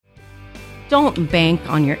don't bank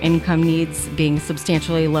on your income needs being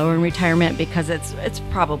substantially lower in retirement because it's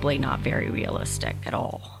probably not very realistic at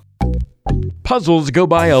all. Puzzles go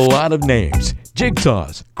by a lot of names.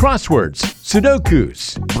 Jigsaws, crosswords,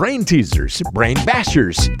 sudokus, brain teasers, brain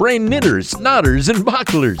bashers, brain knitters, knotters, and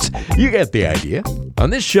bucklers. You get the idea. On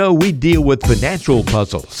this show, we deal with financial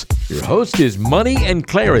puzzles. Your host is Money and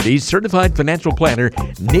Clarity certified financial planner,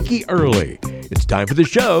 Nikki Early. It's time for the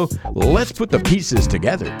show. Let's put the pieces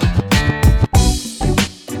together.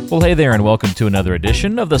 Well, hey there, and welcome to another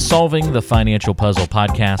edition of the Solving the Financial Puzzle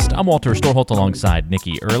podcast. I'm Walter Storholt alongside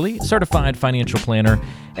Nikki Early, certified financial planner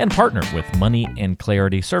and partner with Money and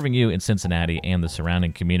Clarity, serving you in Cincinnati and the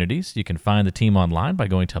surrounding communities. You can find the team online by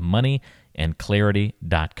going to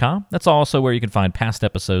moneyandclarity.com. That's also where you can find past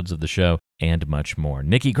episodes of the show and much more.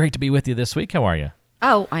 Nikki, great to be with you this week. How are you?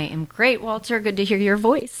 Oh, I am great, Walter. Good to hear your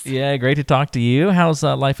voice. Yeah, great to talk to you. How's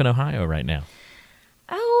life in Ohio right now?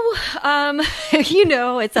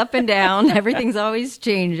 It's up and down. Everything's always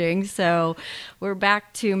changing. So we're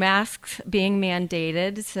back to masks being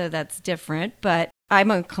mandated. So that's different. But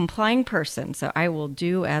I'm a complying person, so I will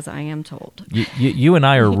do as I am told. You and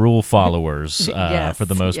I are rule followers Yes, for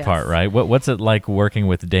the most yes. part, right? What's it like working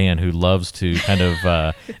with Dan, who loves to kind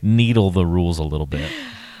of needle the rules a little bit?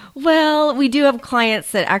 Well, we do have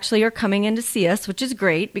clients that actually are coming in to see us, which is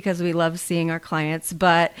great because we love seeing our clients.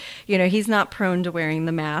 But, he's not prone to wearing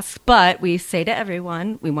the mask. But we say to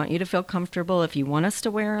everyone, we want you to feel comfortable. If you want us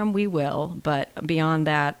to wear them, we will. But beyond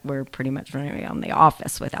that, we're pretty much running around the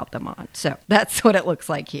office without them on. So that's what it looks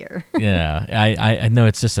like here. Yeah, I know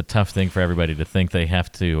it's just a tough thing for everybody to think they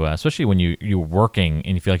have to, especially when you're working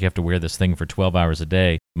and you feel like you have to wear this thing for 12 hours a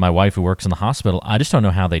day. My wife, who works in the hospital, I just don't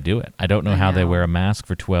know how they do it. I don't know how they wear a mask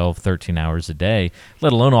for 12, 13 hours a day,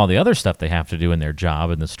 let alone all the other stuff they have to do in their job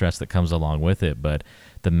and the stress that comes along with it. But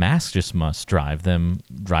the mask just must drive them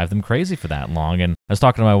crazy for that long. And I was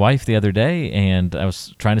talking to my wife the other day, and I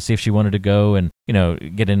was trying to see if she wanted to go and,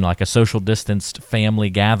 get in like a social distanced family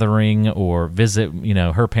gathering or visit,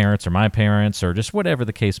 her parents or my parents or just whatever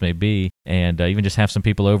the case may be. And even just have some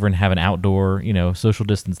people over and have an outdoor, social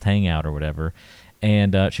distanced hangout or whatever.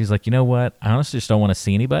 And she's like, you know what? I honestly just don't want to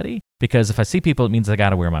see anybody because if I see people, it means I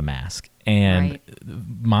got to wear my mask. And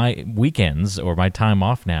my weekends or my time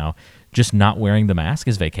off now, just not wearing the mask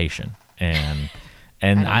is vacation. And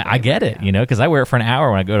I get it, because I wear it for an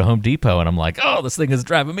hour when I go to Home Depot and I'm like, oh, this thing is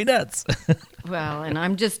driving me nuts. Well, and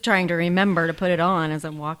I'm just trying to remember to put it on as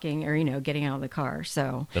I'm walking or, getting out of the car.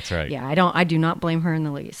 So that's right. Yeah, I do not blame her in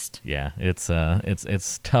the least. Yeah, it's a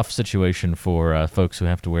tough situation for folks who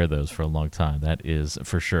have to wear those for a long time. That is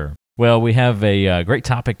for sure. Well, we have a great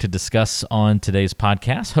topic to discuss on today's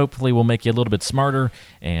podcast. Hopefully, we'll make you a little bit smarter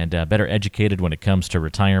and better educated when it comes to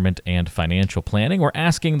retirement and financial planning. We're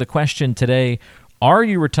asking the question today, are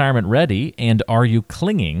you retirement ready and are you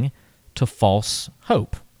clinging to false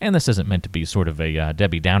hope? And this isn't meant to be sort of a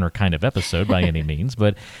Debbie Downer kind of episode by any means,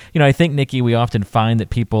 but, I think, Nikki, we often find that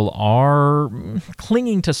people are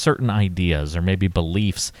clinging to certain ideas or maybe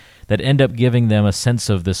beliefs that end up giving them a sense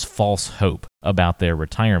of this false hope about their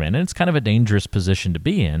retirement. And it's kind of a dangerous position to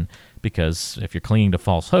be in because if you're clinging to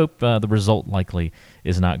false hope, the result likely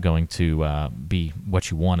is not going to be what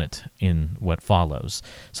you want it in what follows.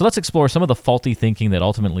 So let's explore some of the faulty thinking that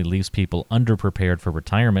ultimately leaves people underprepared for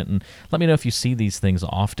retirement. And let me know if you see these things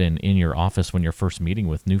often in your office when you're first meeting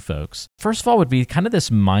with new folks. First of all would be kind of this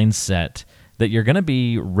mindset that you're going to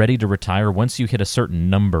be ready to retire once you hit a certain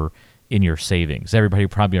number in your savings. Everybody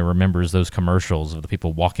probably remembers those commercials of the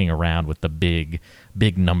people walking around with the big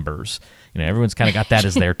numbers. Everyone's kind of got that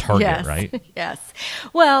as their target, Yes. right? Yes.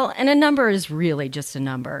 Well, and a number is really just a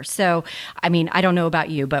number. So, I don't know about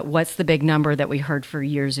you, but what's the big number that we heard for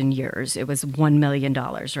years and years? It was $1 million,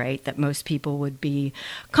 right? That most people would be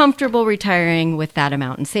comfortable retiring with that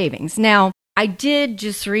amount in savings. Now, I did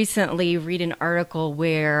just recently read an article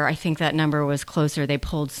where I think that number was closer. They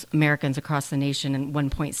polled Americans across the nation in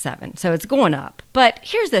 1.7. So it's going up. But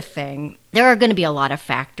here's the thing. There are going to be a lot of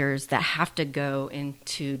factors that have to go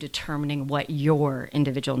into determining what your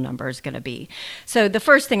individual number is going to be. So the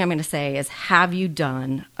first thing I'm going to say is, have you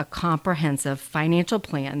done a comprehensive financial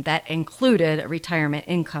plan that included a retirement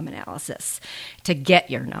income analysis to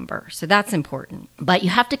get your number? So that's important. But you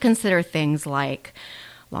have to consider things like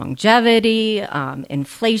longevity,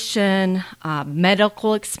 inflation,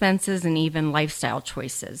 medical expenses, and even lifestyle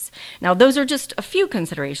choices. Now, those are just a few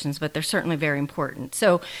considerations, but they're certainly very important.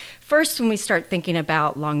 So first, when we start thinking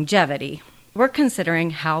about longevity, we're considering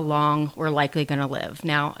how long we're likely going to live.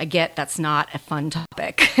 Now, I get that's not a fun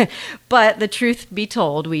topic, but the truth be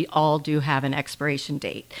told, we all do have an expiration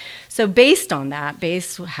date. So based on that,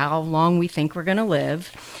 based on how long we think we're going to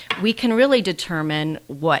live, we can really determine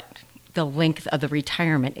what the length of the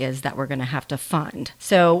retirement is that we're going to have to fund.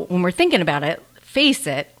 So when we're thinking about it, face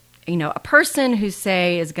it, a person who,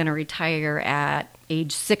 say, is going to retire at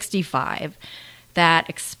age 65, that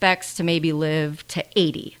expects to maybe live to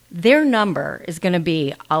 80, their number is going to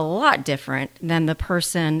be a lot different than the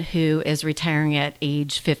person who is retiring at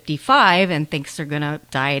age 55 and thinks they're going to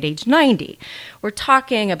die at age 90. We're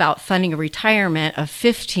talking about funding a retirement of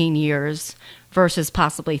 15 years versus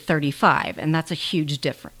possibly 35, and that's a huge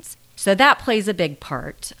difference. So that plays a big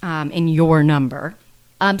part in your number.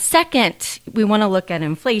 Second, we want to look at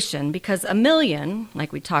inflation, because $1 million,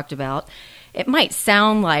 like we talked about, it might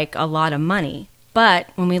sound like a lot of money. But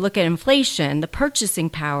when we look at inflation, the purchasing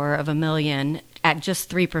power of $1 million at just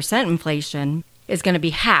 3% inflation is going to be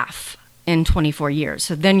half in 24 years.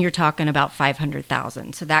 So then you're talking about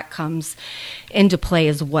 $500,000. So that comes into play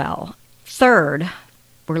as well. Third,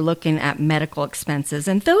 we're looking at medical expenses,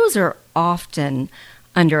 and those are often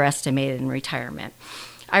underestimated in retirement.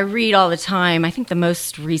 I read all the time, I think the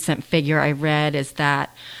most recent figure I read is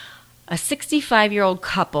that a 65-year-old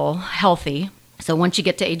couple, healthy, so once you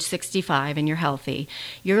get to age 65 and you're healthy,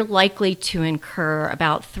 you're likely to incur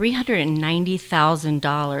about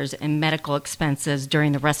 $390,000 in medical expenses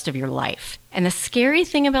during the rest of your life. And the scary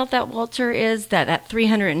thing about that, Walter, is that at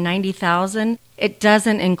 $390,000, it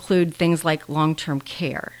doesn't include things like long-term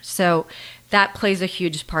care. So that plays a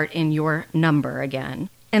huge part in your number again.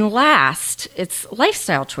 And last, it's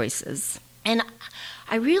lifestyle choices. And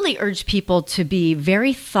I really urge people to be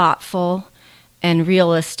very thoughtful and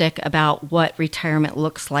realistic about what retirement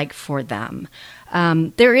looks like for them.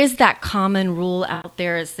 There is that common rule out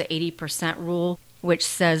there, it's the 80% rule, which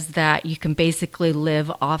says that you can basically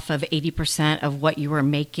live off of 80% of what you were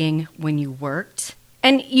making when you worked.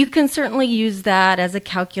 And you can certainly use that as a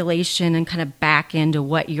calculation and kind of back into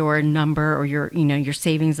what your number or your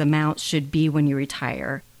savings amount should be when you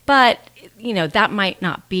retire. But, that might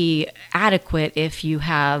not be adequate if you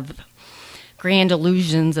have grand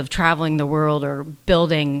illusions of traveling the world or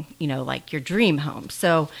building, like your dream home.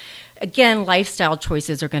 So again, lifestyle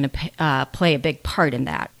choices are going to play a big part in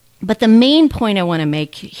that. But the main point I want to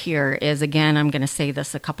make here is, again, I'm going to say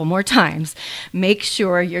this a couple more times, make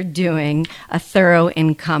sure you're doing a thorough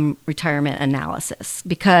income retirement analysis,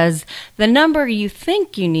 because the number you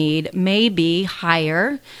think you need may be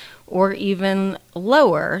higher or even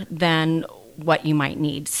lower than what you might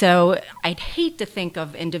need. So I'd hate to think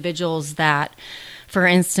of individuals that, for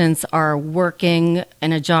instance, are working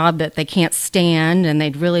in a job that they can't stand and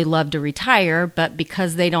they'd really love to retire, but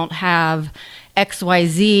because they don't have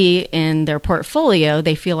XYZ in their portfolio,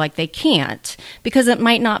 they feel like they can't, because it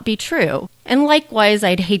might not be true. And likewise,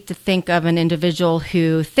 I'd hate to think of an individual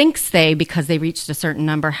who thinks they, because they reached a certain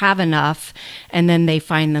number, have enough, and then they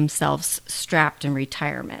find themselves strapped in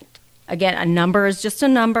retirement. Again, a number is just a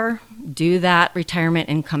number. Do that retirement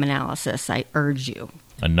income analysis, I urge you.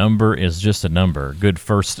 A number is just a number. Good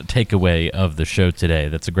first takeaway of the show today.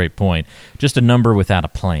 That's a great point. Just a number without a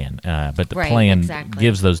plan. But the plan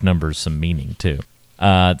gives those numbers some meaning, too.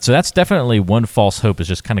 So that's definitely one false hope, is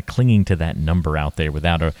just kind of clinging to that number out there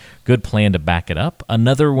without a good plan to back it up.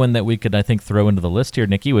 Another one that we could, I think, throw into the list here,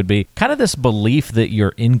 Nikki, would be kind of this belief that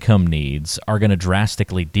your income needs are going to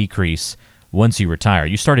drastically decrease once you retire.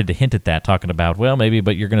 You started to hint at that, talking about, well, maybe,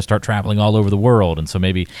 but you're going to start traveling all over the world, and so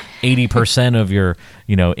maybe 80% of your,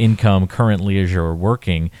 income currently as you're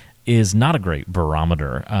working is not a great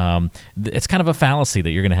barometer. It's kind of a fallacy that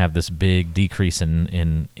you're going to have this big decrease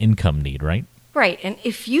in income need, right? Right, and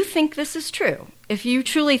if you think this is true, if you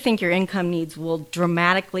truly think your income needs will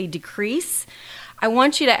dramatically decrease, I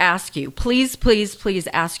want you to ask you, please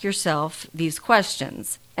ask yourself these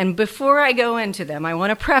questions. And before I go into them, I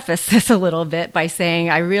want to preface this a little bit by saying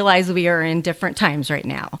I realize we are in different times right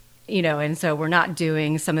now, and so we're not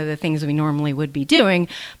doing some of the things we normally would be doing,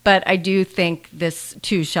 but I do think this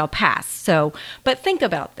too shall pass. So, but think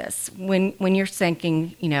about this. When you're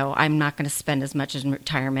thinking, I'm not going to spend as much in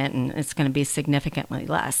retirement and it's going to be significantly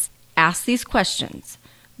less, ask these questions.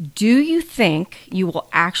 Do you think you will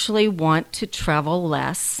actually want to travel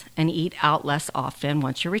less and eat out less often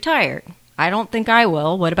once you're retired? I don't think I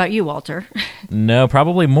will. What about you, Walter? No,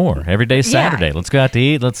 probably more. Every day's Saturday. Yeah. Let's go out to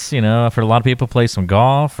eat. Let's, for a lot of people, play some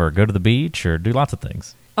golf or go to the beach or do lots of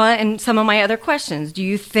things. And some of my other questions. Do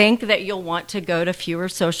you think that you'll want to go to fewer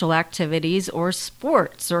social activities or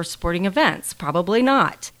sports or sporting events? Probably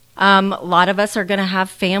not. A lot of us are going to have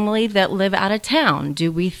family that live out of town.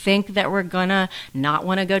 Do we think that we're going to not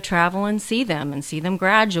want to go travel and see them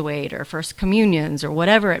graduate or first communions or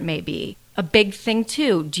whatever it may be? A big thing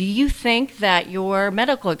too, do you think that your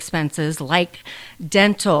medical expenses like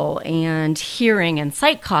dental and hearing and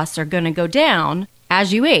sight costs are going to go down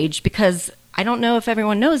as you age? Because I don't know if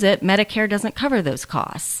everyone knows it, Medicare doesn't cover those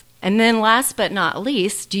costs. And then last but not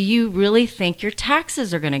least, do you really think your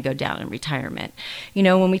taxes are going to go down in retirement? You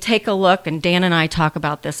know, when we take a look, and Dan and I talk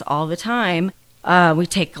about this all the time, we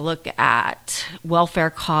take a look at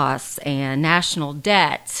welfare costs and national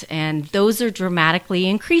debt, and those are dramatically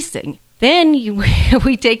increasing. Then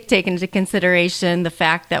we take into consideration the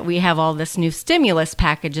fact that we have all this new stimulus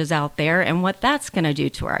packages out there and what that's going to do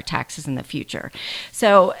to our taxes in the future.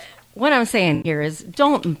 So what I'm saying here is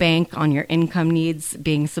don't bank on your income needs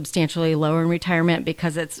being substantially lower in retirement,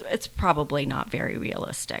 because it's probably not very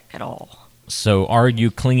realistic at all. So are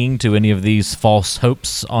you clinging to any of these false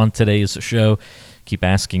hopes on today's show? Keep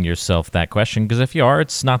asking yourself that question, because if you are,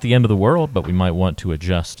 it's not the end of the world, but we might want to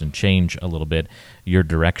adjust and change a little bit your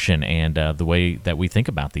direction and the way that we think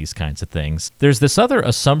about these kinds of things. There's this other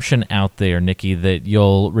assumption out there, Nikki, that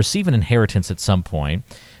you'll receive an inheritance at some point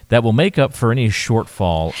that will make up for any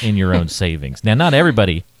shortfall in your own savings. Now, not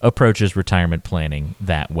everybody approaches retirement planning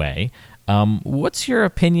that way. What's your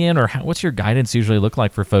opinion, or what's your guidance usually look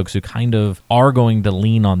like for folks who kind of are going to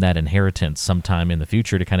lean on that inheritance sometime in the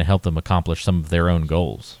future to kind of help them accomplish some of their own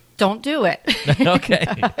goals? Don't do it. Okay.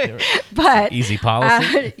 But easy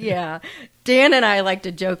policy. Yeah. Dan and I like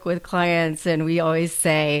to joke with clients, and we always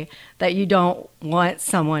say that you don't want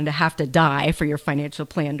someone to have to die for your financial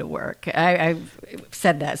plan to work. I've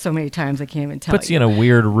said that so many times I can't even tell you. Puts you in a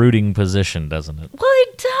weird rooting position, doesn't it? Well,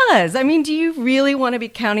 it does. I mean, do you really want to be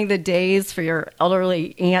counting the days for your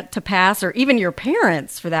elderly aunt to pass, or even your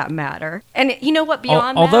parents for that matter? And you know what,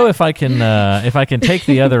 beyond although that? if I can take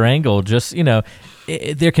the other angle, just,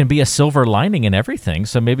 there can be a silver lining in everything.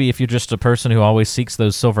 So maybe if you're just a person who always seeks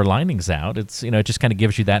those silver linings out, it's, it just kind of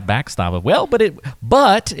gives you that backstop of,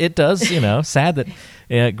 but it does, sad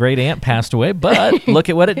that great aunt passed away, but look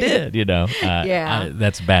at what it did, Yeah.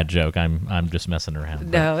 That's a bad joke. I'm just messing around.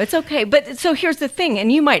 No, it's okay. But so here's the thing,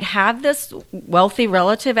 and you might have this wealthy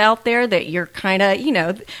relative out there that you're kind of,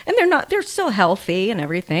 and they're still healthy and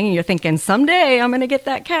everything, and you're thinking someday I'm going to get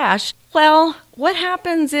that cash. Well, what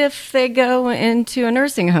happens if they go into a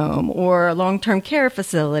nursing home or a long-term care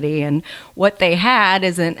facility and what they had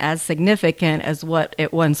isn't as significant as what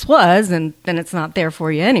it once was, and then it's not there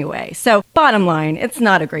for you anyway? So bottom line, it's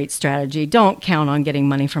not a great strategy. Don't count on getting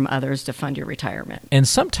money from others to fund your retirement. And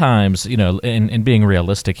sometimes, and being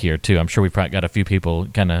realistic here too, I'm sure we've probably got a few people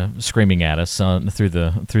kind of screaming at us through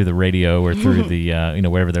the radio or through the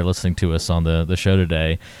wherever they're listening to us on the show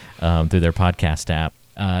today, through their podcast app.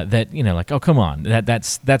 That, oh, come on,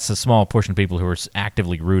 that's a small portion of people who are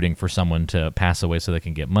actively rooting for someone to pass away so they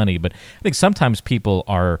can get money. But I think sometimes people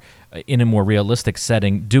are, in a more realistic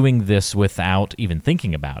setting, doing this without even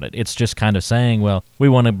thinking about it. It's just kind of saying, well, we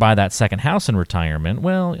want to buy that second house in retirement.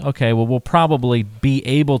 Well, okay, we'll probably be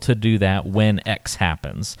able to do that when X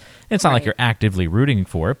happens. It's not like you're actively rooting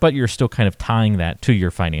for it, but you're still kind of tying that to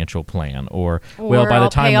your financial plan. Or well, by the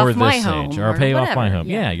time we're this age, or I'll pay off my home.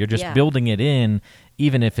 Yeah, you're just building it in.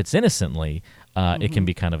 Even if it's innocently, it can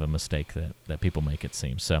be kind of a mistake that people make it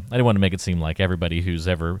seem. So I didn't want to make it seem like everybody who's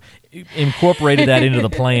ever incorporated that into the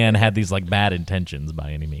plan had these bad intentions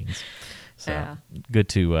by any means. So good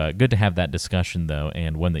to have that discussion, though,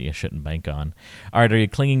 and one that you shouldn't bank on. All right, are you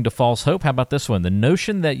clinging to false hope? How about this one? The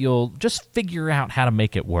notion that you'll just figure out how to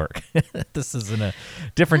make it work. This is in a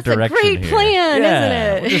different direction here. That's a great plan,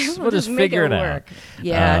 isn't it? We'll just figure it out.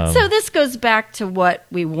 Yeah, so this goes back to what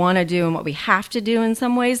we want to do and what we have to do in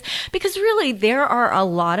some ways, because really there are a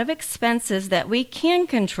lot of expenses that we can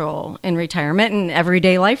control in retirement and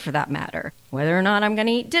everyday life for that matter. Whether or not I'm going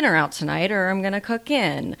to eat dinner out tonight or I'm going to cook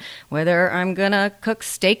in, whether I'm going to cook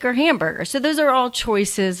steak or hamburger. So those are all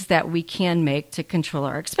choices that we can make to control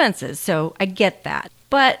our expenses. So I get that.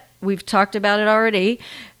 But we've talked about it already.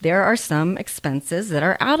 There are some expenses that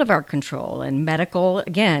are out of our control, and medical,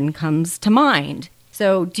 again, comes to mind.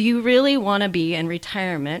 So do you really want to be in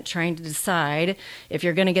retirement trying to decide if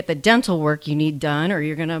you're going to get the dental work you need done or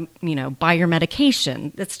you're going to, buy your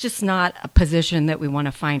medication? That's just not a position that we want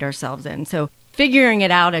to find ourselves in. So figuring it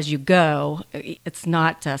out as you go, it's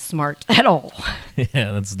not smart at all.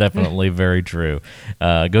 Yeah, that's definitely very true.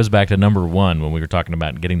 It goes back to number one when we were talking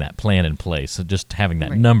about getting that plan in place. So just having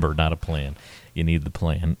that number, not a plan. You need the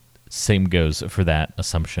plan. Same goes for that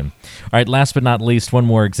assumption. All right, last but not least, one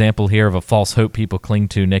more example here of a false hope people cling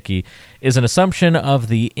to, Nikki, is an assumption of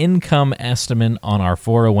the income estimate on our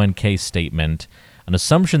 401k statement, an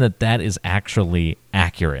assumption that is actually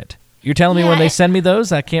accurate. You're telling me when they send me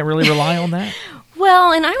those, I can't really rely on that?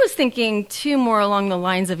 Well, and I was thinking, too, more along the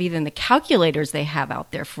lines of even the calculators they have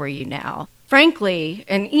out there for you now. Frankly,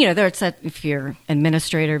 and if your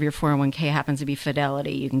administrator of your 401k happens to be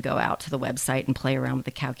Fidelity, you can go out to the website and play around with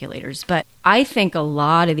the calculators. But I think a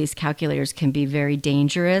lot of these calculators can be very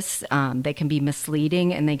dangerous. They can be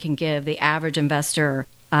misleading, and they can give the average investor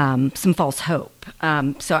some false hope.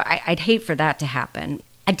 So I'd hate for that to happen.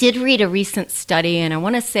 I did read a recent study, and I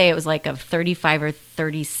want to say it was like of 35 or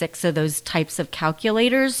 36 of those types of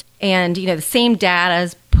calculators. And, the same data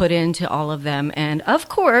is put into all of them. And of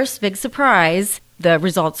course, big surprise, the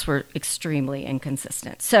results were extremely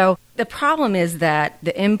inconsistent. So the problem is that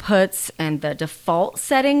the inputs and the default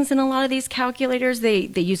settings in a lot of these calculators, they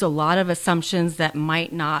use a lot of assumptions that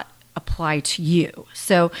might not apply to you.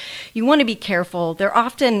 So you want to be careful. They're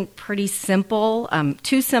often pretty simple,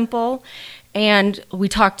 too simple. And we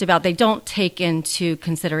talked about they don't take into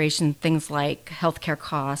consideration things like healthcare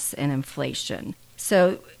costs and inflation.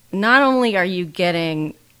 So not only are you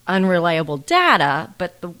getting unreliable data,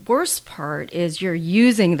 but the worst part is you're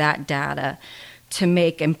using that data to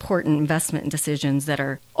make important investment decisions that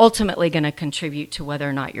are ultimately going to contribute to whether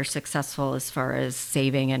or not you're successful as far as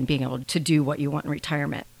saving and being able to do what you want in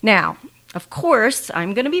retirement. Now, of course,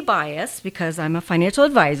 I'm going to be biased because I'm a financial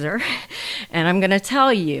advisor, and I'm going to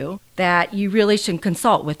tell you that you really should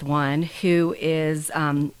consult with one who is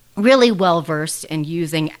really well-versed in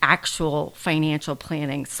using actual financial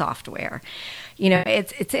planning software.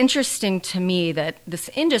 It's interesting to me that this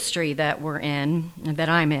industry that we're in, that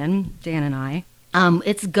I'm in, Dan and I,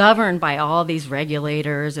 it's governed by all these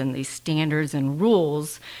regulators and these standards and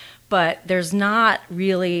rules, but there's not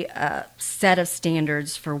really a set of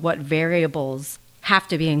standards for what variables have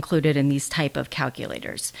to be included in these type of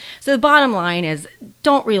calculators. So the bottom line is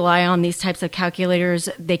don't rely on these types of calculators.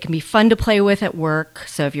 They can be fun to play with at work.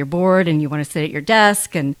 So if you're bored and you want to sit at your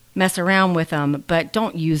desk and mess around with them, but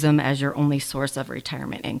don't use them as your only source of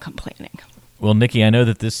retirement income planning. Well, Nikki, I know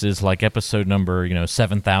that this is like episode number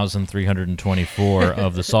 7,324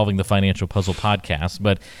 of the Solving the Financial Puzzle podcast,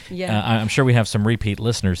 but I'm sure we have some repeat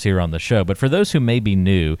listeners here on the show. But for those who may be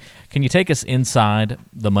new, can you take us inside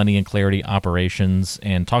the Money and Clarity operations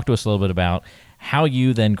and talk to us a little bit about how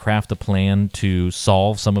you then craft a plan to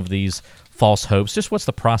solve some of these false hopes? Just what's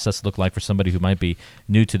the process look like for somebody who might be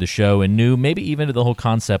new to the show and new maybe even to the whole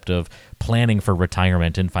concept of planning for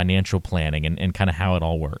retirement and financial planning and kind of how it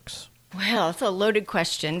all works? Well, it's a loaded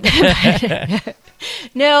question.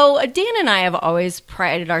 No, Dan and I have always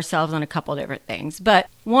prided ourselves on a couple different things. But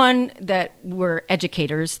one, that we're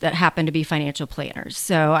educators that happen to be financial planners.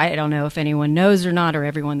 So I don't know if anyone knows or not, or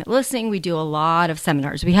everyone that's listening, we do a lot of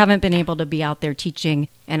seminars. We haven't been able to be out there teaching,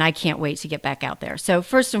 and I can't wait to get back out there. So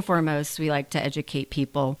first and foremost, we like to educate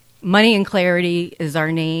people. Money and Clarity is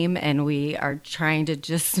our name, and we are trying to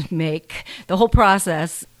just make the whole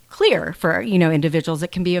process clear for, individuals.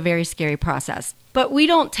 It can be a very scary process. But we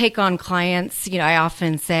don't take on clients. I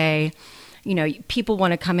often say, people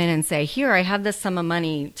want to come in and say, here, I have this sum of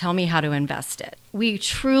money. Tell me how to invest it. We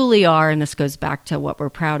truly are, and this goes back to what we're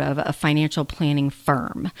proud of, a financial planning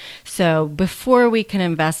firm. So before we can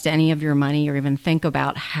invest any of your money or even think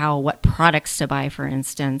about what products to buy, for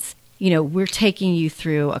instance, we're taking you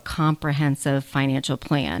through a comprehensive financial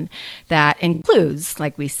plan that includes,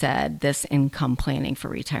 like we said, this income planning for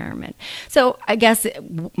retirement. So I guess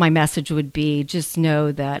my message would be just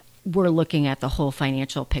know that we're looking at the whole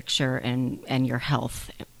financial picture and your health,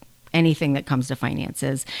 anything that comes to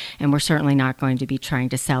finances. And we're certainly not going to be trying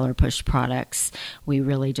to sell or push products. We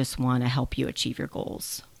really just want to help you achieve your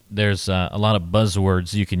goals. There's a lot of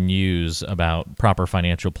buzzwords you can use about proper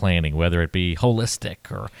financial planning, whether it be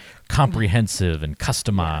holistic or comprehensive and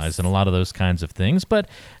customized and a lot of those kinds of things. But,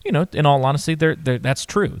 in all honesty, that's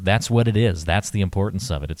true. That's what it is. That's the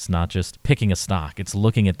importance of it. It's not just picking a stock. It's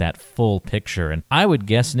looking at that full picture. And I would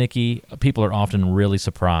guess, Nikki, people are often really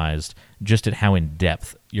surprised just at how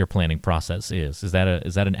in-depth your planning process is. Is that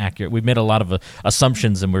an accurate? We've made a lot of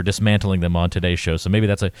assumptions and we're dismantling them on today's show. So maybe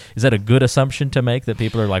is that a good assumption to make, that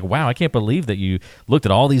people are like, wow, I can't believe that you looked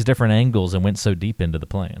at all these different angles and went so deep into the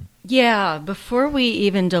plan? Yeah, before we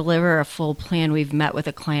even deliver a full plan, we've met with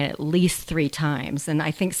a client at least 3 times. And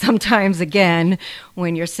I think sometimes, again,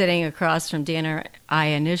 when you're sitting across from Dan or I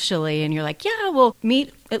initially and you're like, yeah, we'll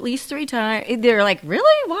meet at least 3 times. They're like,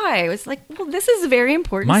 really? Why? I was like, well, this is very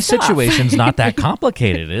important My stuff. situation's not that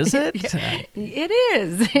complicated, is it? It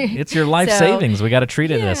is. It's your life savings. We got to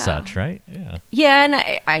treat it as such, right? Yeah. Yeah, and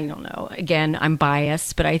I don't know. Again, I'm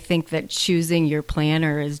biased, but I think that choosing your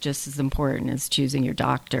planner is just as important as choosing your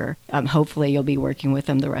doctor. Hopefully, you'll be working with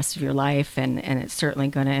them the rest of your life, and it's certainly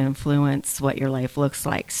going to influence what your life looks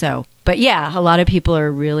like. So, but yeah, a lot of people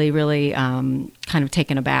are really, really kind of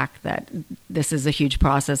taken aback that this is a huge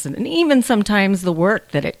process, and even sometimes the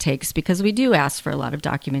work that it takes, because we do ask for a lot of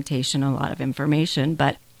documentation, a lot of information,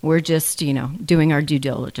 but we're just, doing our due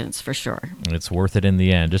diligence for sure. It's worth it in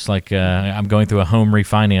the end. Just like I'm going through a home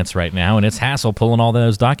refinance right now, and it's hassle pulling all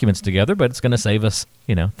those documents together, but it's going to save us,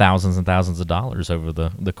 thousands and thousands of dollars over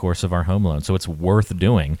the course of our home loan. So it's worth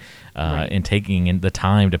doing and taking in the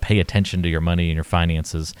time to pay attention to your money and your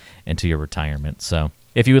finances and to your retirement. So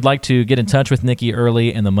if you would like to get in touch with Nikki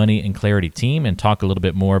Early and the Money and Clarity team and talk a little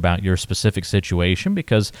bit more about your specific situation,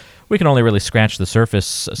 because we can only really scratch the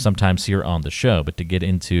surface sometimes here on the show, but to get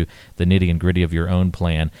into the nitty and gritty of your own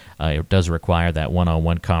plan, it does require that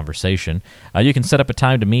one-on-one conversation. You can set up a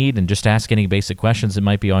time to meet and just ask any basic questions that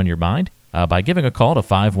might be on your mind by giving a call to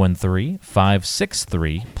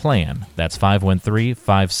 513-563-PLAN. That's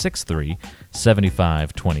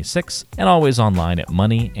 513-563-7526, and always online at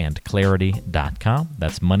moneyandclarity.com.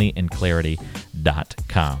 That's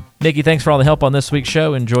moneyandclarity.com. Nikki, thanks for all the help on this week's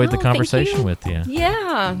show. Enjoyed the conversation with you.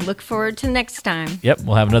 Yeah, look forward to next time. Yep,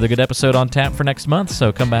 we'll have another good episode on tap for next month,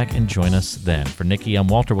 so come back and join us then. For Nikki, I'm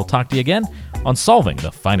Walter. We'll talk to you again on Solving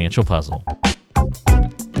the Financial Puzzle.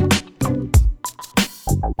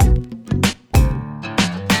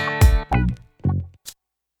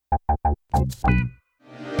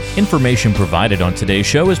 Information provided on today's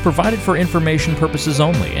show is provided for information purposes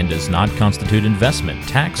only and does not constitute investment,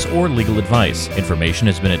 tax, or legal advice. Information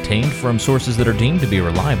has been obtained from sources that are deemed to be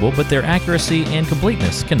reliable, but their accuracy and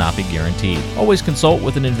completeness cannot be guaranteed. Always consult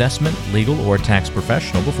with an investment, legal, or tax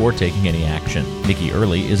professional before taking any action. Nikki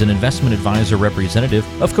Early is an investment advisor representative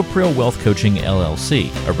of Capriel Wealth Coaching,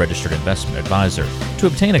 LLC, a registered investment advisor. To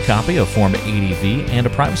obtain a copy of Form ADV and a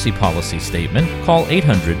privacy policy statement, call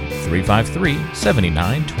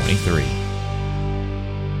 800-353-7923.